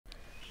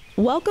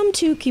Welcome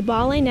to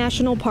Kibale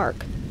National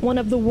Park, one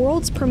of the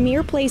world's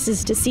premier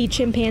places to see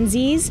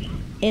chimpanzees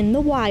in the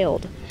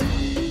wild.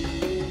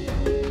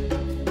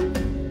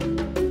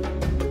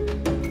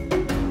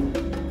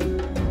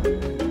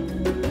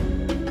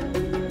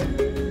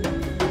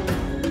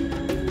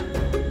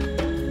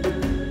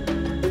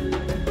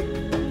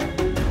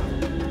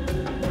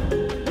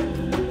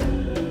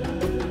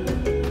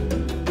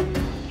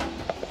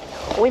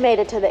 We made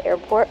it to the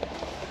airport.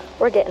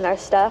 We're getting our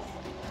stuff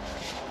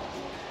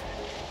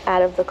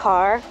out of the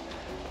car.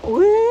 Woo!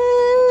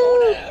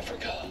 Going to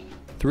Africa.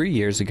 3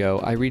 years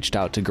ago, I reached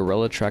out to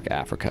Gorilla Trek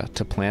Africa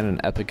to plan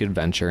an epic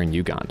adventure in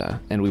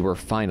Uganda, and we were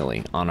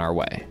finally on our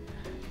way.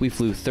 We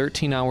flew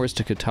 13 hours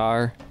to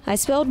Qatar. I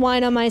spilled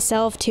wine on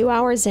myself 2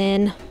 hours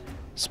in.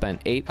 Spent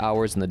 8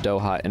 hours in the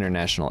Doha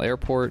International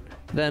Airport,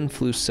 then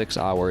flew 6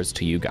 hours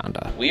to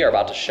Uganda. We are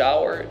about to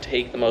shower,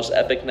 take the most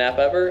epic nap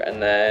ever,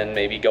 and then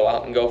maybe go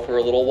out and go for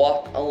a little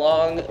walk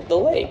along the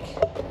lake.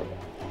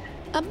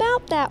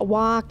 About that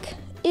walk,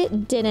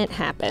 it didn't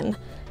happen.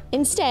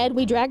 Instead,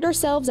 we dragged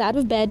ourselves out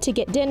of bed to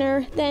get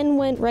dinner, then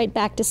went right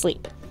back to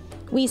sleep.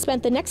 We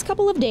spent the next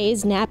couple of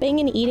days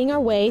napping and eating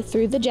our way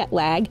through the jet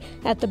lag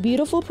at the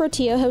beautiful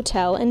Protea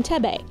Hotel in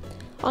Tebe.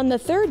 On the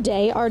third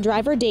day, our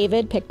driver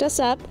David picked us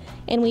up,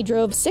 and we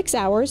drove 6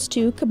 hours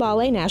to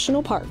Kibale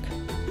National Park.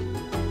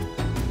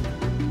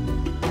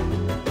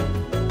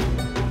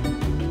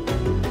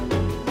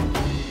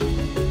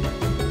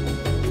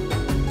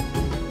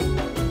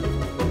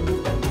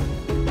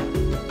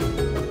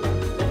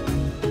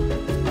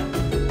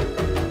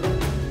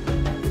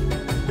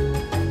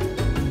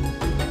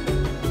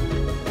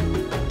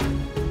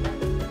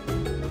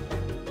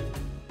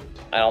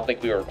 I don't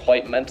think we were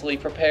quite mentally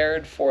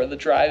prepared for the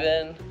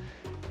drive-in.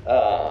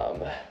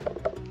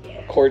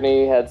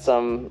 Courtney had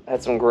some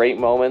great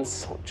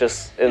moments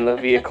just in the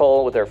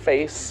vehicle with her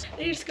face.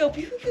 They just go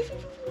pew, pew, pew, pew,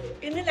 pew,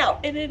 in and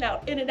out, in and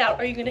out, in and out.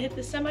 Are you gonna hit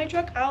the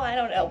semi-truck? Oh, I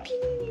don't know. Pew,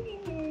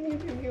 pew, pew,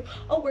 pew, pew.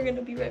 Oh, we're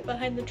gonna be right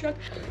behind the truck.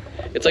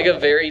 It's like a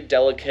very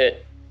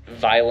delicate,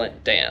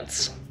 violent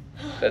dance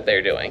that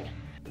they're doing.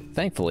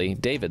 Thankfully,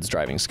 David's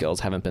driving skills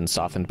haven't been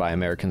softened by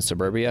American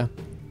suburbia.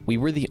 We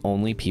were the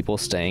only people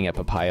staying at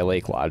Papaya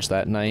Lake Lodge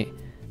that night.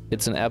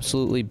 It's an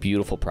absolutely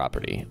beautiful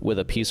property, with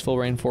a peaceful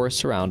rainforest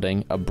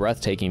surrounding, a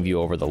breathtaking view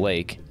over the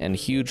lake, and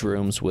huge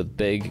rooms with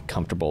big,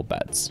 comfortable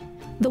beds.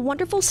 The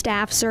wonderful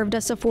staff served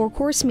us a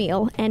 4-course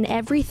meal, and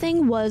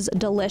everything was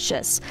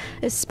delicious,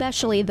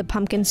 especially the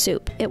pumpkin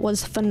soup. It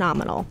was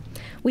phenomenal.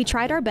 We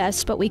tried our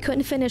best, but we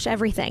couldn't finish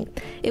everything.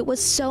 It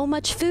was so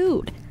much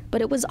food,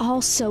 but it was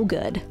all so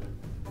good.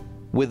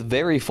 With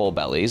very full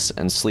bellies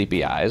and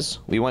sleepy eyes,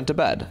 we went to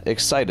bed,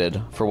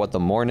 excited for what the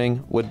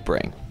morning would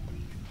bring.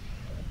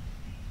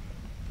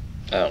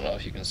 I don't know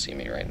if you can see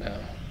me right now.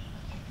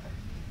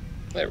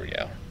 There we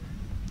go.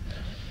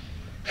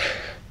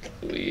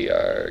 We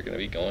are going to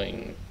be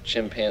going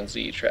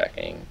chimpanzee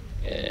tracking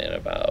in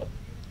about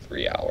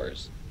 3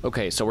 hours.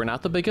 Okay, so we're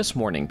not the biggest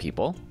morning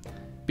people.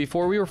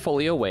 Before we were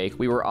fully awake,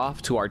 we were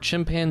off to our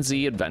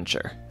chimpanzee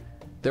adventure.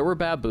 There were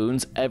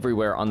baboons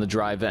everywhere on the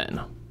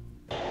drive-in.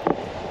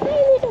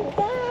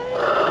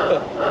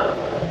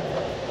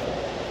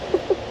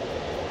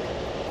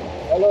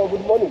 Hello,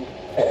 good morning.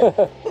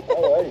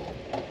 How are you?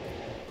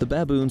 The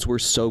baboons were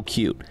so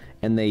cute,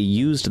 and they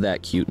used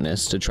that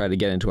cuteness to try to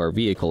get into our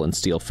vehicle and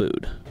steal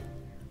food.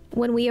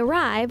 When we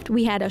arrived,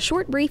 we had a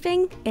short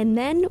briefing, and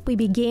then we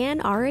began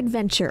our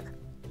adventure.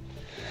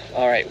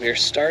 All right, we are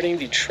starting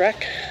the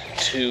trek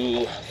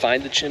to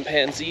find the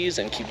chimpanzees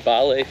in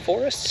Kibale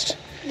Forest.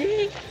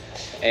 Yay.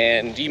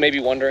 And you may be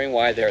wondering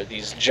why there are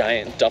these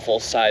giant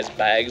duffel-sized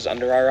bags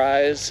under our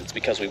eyes. It's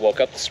because we woke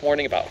up this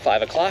morning about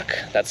 5 o'clock.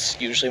 That's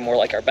usually more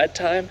like our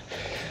bedtime.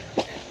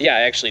 Yeah,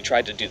 I actually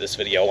tried to do this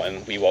video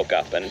when we woke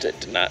up and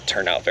it did not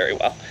turn out very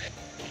well.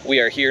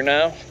 We are here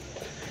now,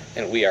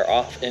 and we are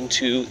off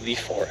into the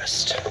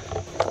forest.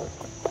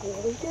 Here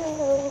we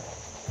go.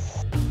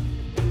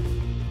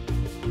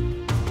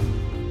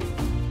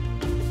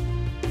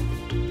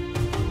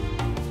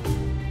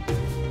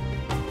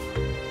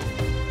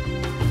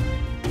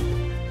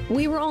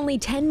 We were only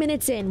 10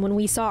 minutes in when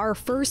we saw our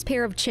first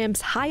pair of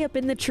chimps high up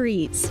in the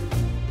trees.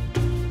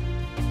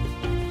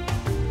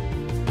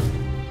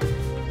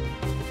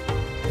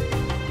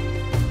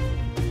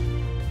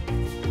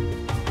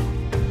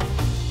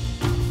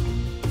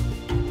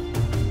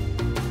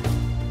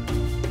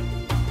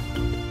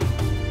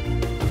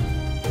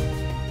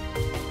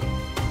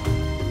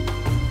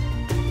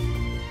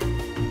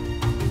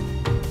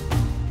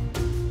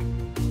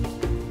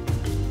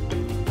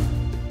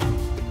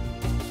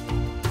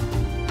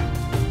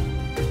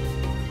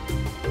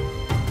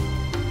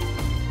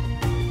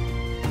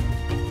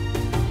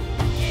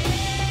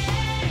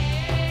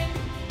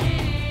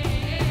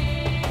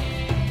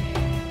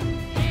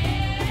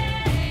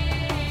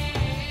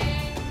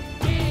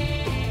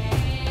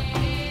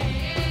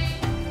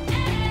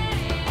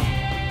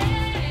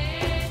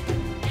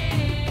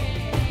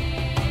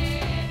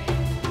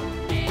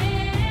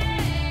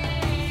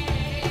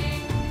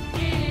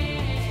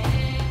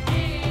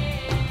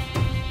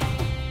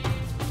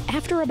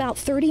 After about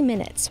 30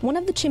 minutes, one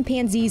of the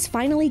chimpanzees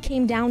finally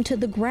came down to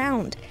the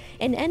ground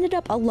and ended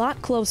up a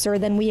lot closer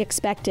than we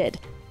expected.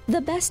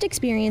 The best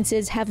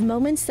experiences have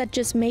moments that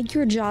just make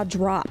your jaw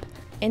drop,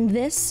 and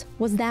this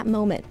was that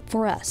moment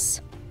for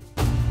us.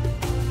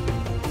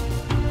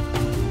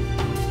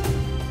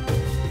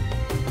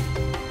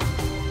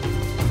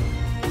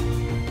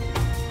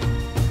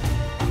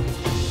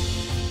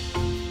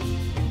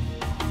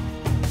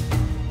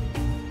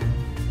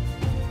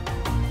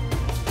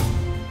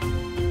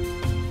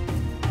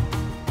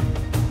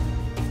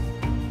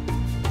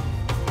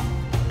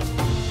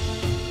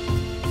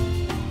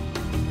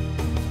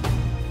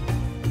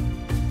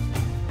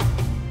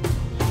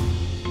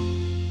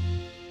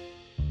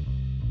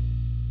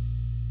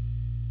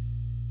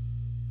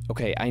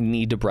 Okay, I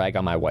need to brag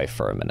on my wife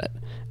for a minute.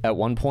 At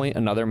one point,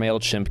 another male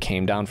chimp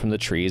came down from the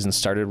trees and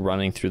started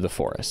running through the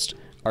forest.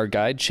 Our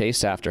guide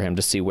chased after him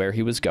to see where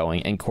he was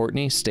going, and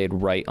Courtney stayed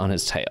right on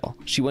his tail.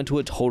 She went to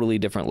a totally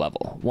different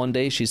level. One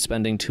day, she's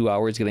spending 2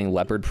 hours getting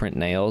leopard print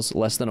nails.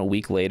 Less than a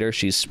week later,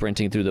 she's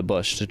sprinting through the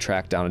bush to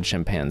track down a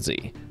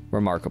chimpanzee.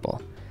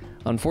 Remarkable.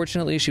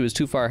 Unfortunately, she was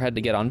too far ahead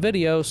to get on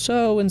video,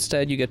 so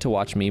instead you get to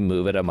watch me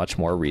move at a much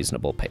more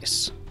reasonable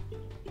pace.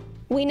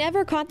 We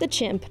never caught the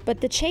chimp,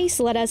 but the chase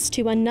led us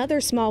to another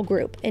small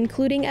group,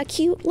 including a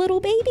cute little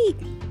baby.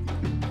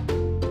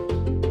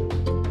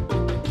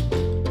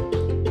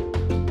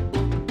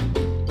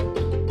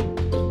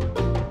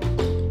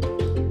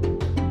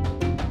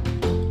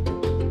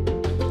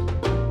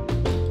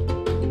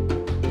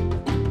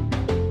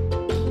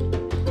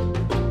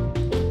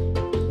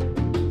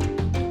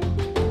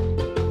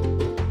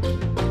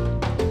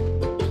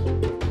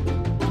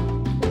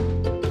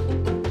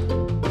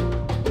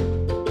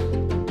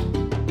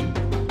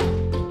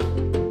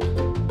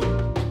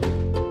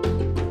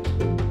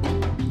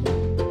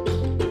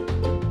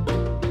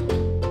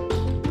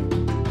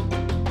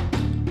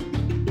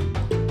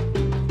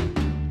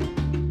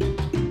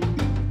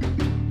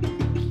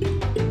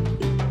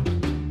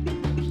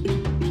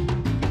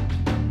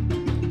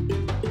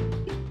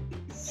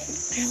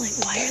 They're like,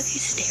 why are they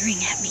staring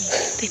at me?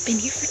 They've been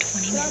here for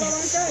 20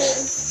 minutes.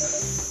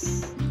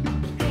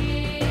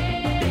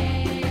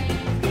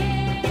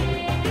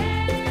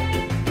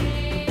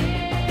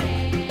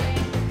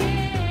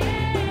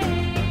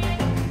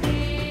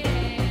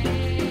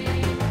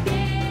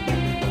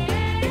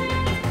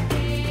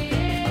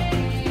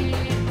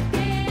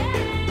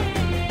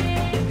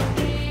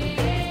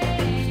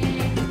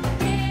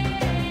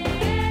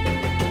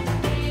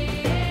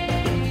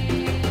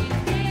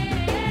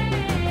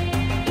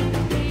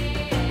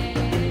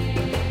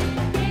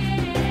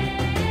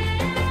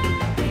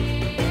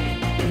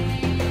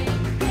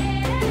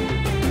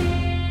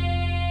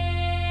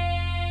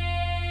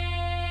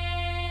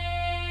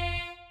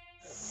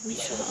 We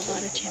saw a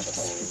lot of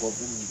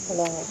chimps, a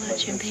lot of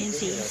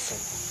chimpanzees,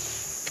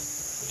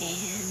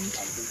 and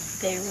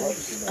there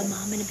was a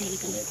mom and a baby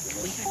that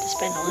we got to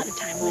spend a lot of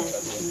time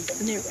with,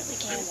 and they're really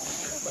cute.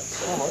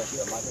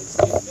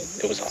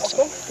 It was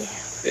awesome.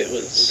 Yeah. It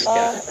was,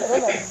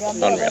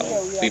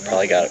 unreal. We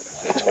probably got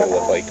a total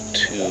of like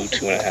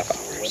 2.5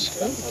 hours.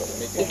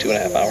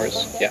 2.5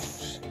 hours, yeah.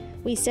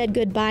 We said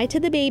goodbye to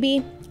the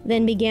baby,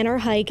 then began our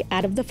hike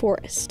out of the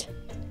forest.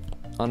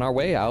 On our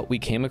way out, we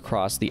came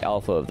across the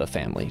alpha of the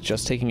family,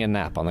 just taking a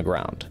nap on the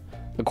ground.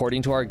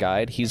 According to our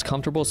guide, he's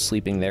comfortable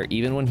sleeping there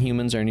even when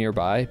humans are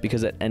nearby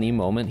because at any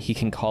moment he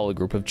can call a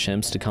group of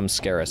chimps to come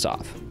scare us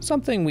off,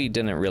 something we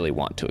didn't really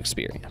want to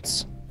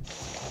experience.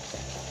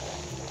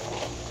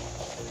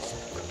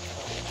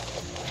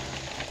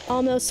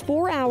 Almost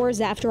 4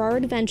 hours after our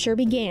adventure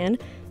began,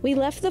 we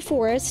left the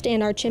forest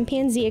and our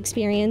chimpanzee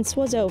experience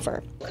was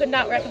over. Could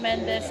not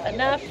recommend this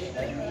enough.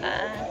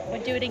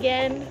 Would do it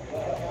again.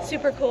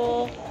 Super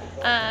cool.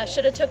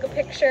 Should have took a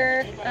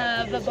picture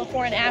of a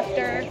before and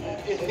after.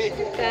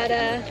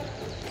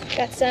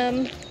 Got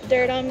some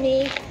dirt on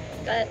me.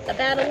 Got a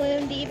battle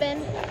wound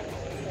even.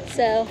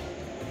 So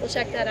we'll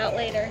check that out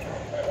later.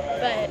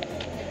 But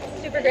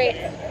super great.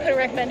 Couldn't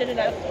recommend it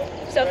enough.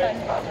 So fun.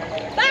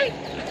 Bye!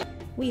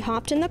 We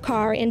hopped in the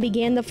car and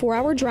began the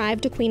 4-hour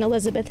drive to Queen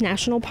Elizabeth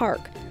National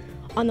Park.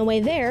 On the way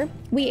there,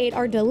 we ate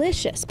our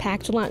delicious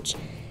packed lunch.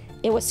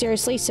 It was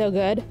seriously so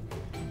good.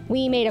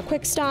 We made a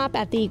quick stop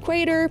at the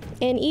equator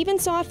and even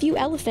saw a few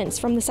elephants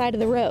from the side of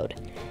the road.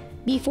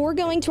 Before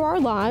going to our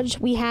lodge,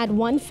 we had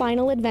one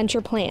final adventure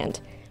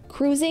planned,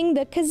 cruising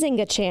the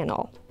Kazinga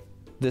Channel.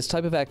 This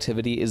type of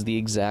activity is the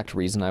exact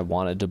reason I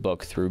wanted to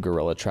book through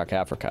Gorilla Trek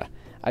Africa.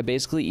 I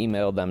basically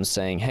emailed them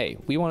saying, hey,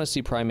 we want to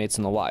see primates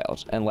in the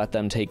wild, and let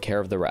them take care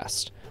of the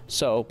rest.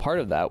 So part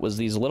of that was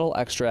these little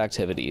extra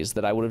activities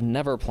that I would have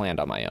never planned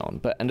on my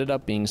own, but ended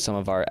up being some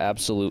of our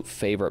absolute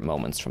favorite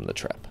moments from the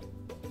trip.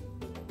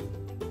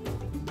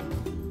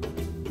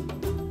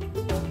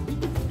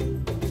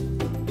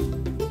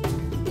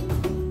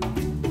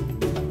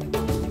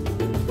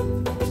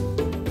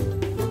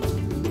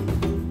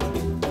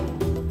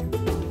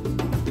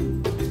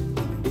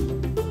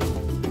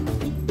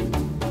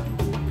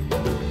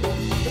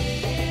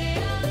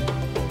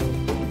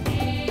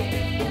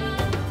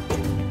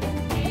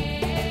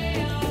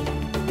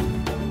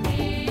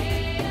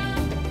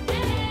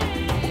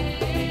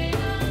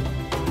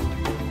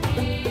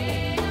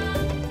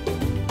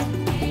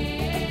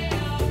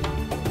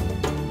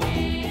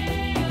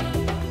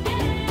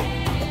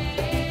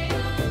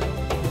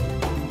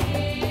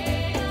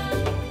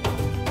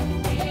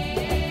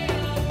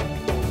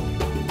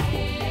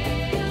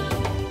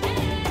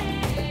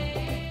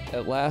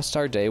 last,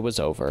 our day was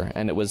over,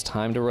 and it was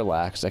time to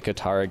relax at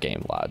Katara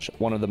Game Lodge,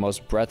 one of the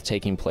most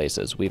breathtaking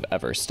places we've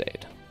ever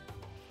stayed.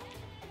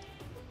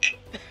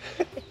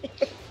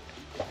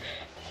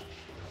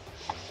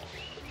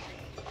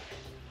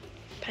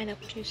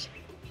 Pineapple juice.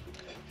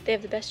 They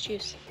have the best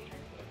juice.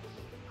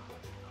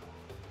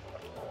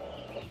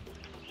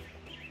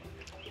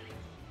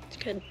 It's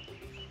good.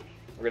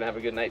 We're gonna have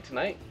a good night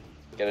tonight,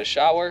 get a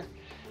shower,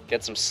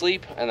 get some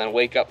sleep, and then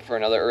wake up for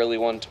another early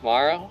one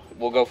tomorrow.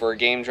 We'll go for a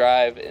game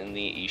drive in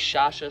the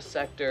Ishasha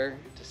sector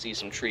to see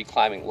some tree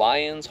climbing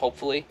lions,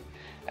 hopefully,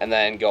 and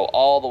then go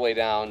all the way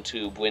down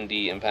to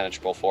Bwindi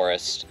Impenetrable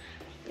Forest,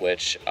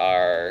 which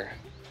our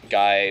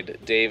guide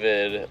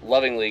David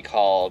lovingly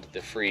called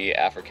the Free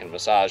African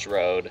Massage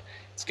Road.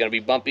 It's gonna be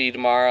bumpy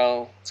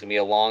tomorrow, it's gonna be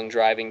a long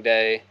driving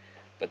day,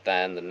 but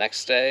then the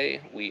next day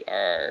we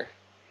are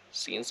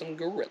seeing some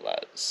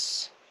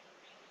gorillas.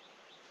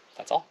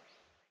 That's all.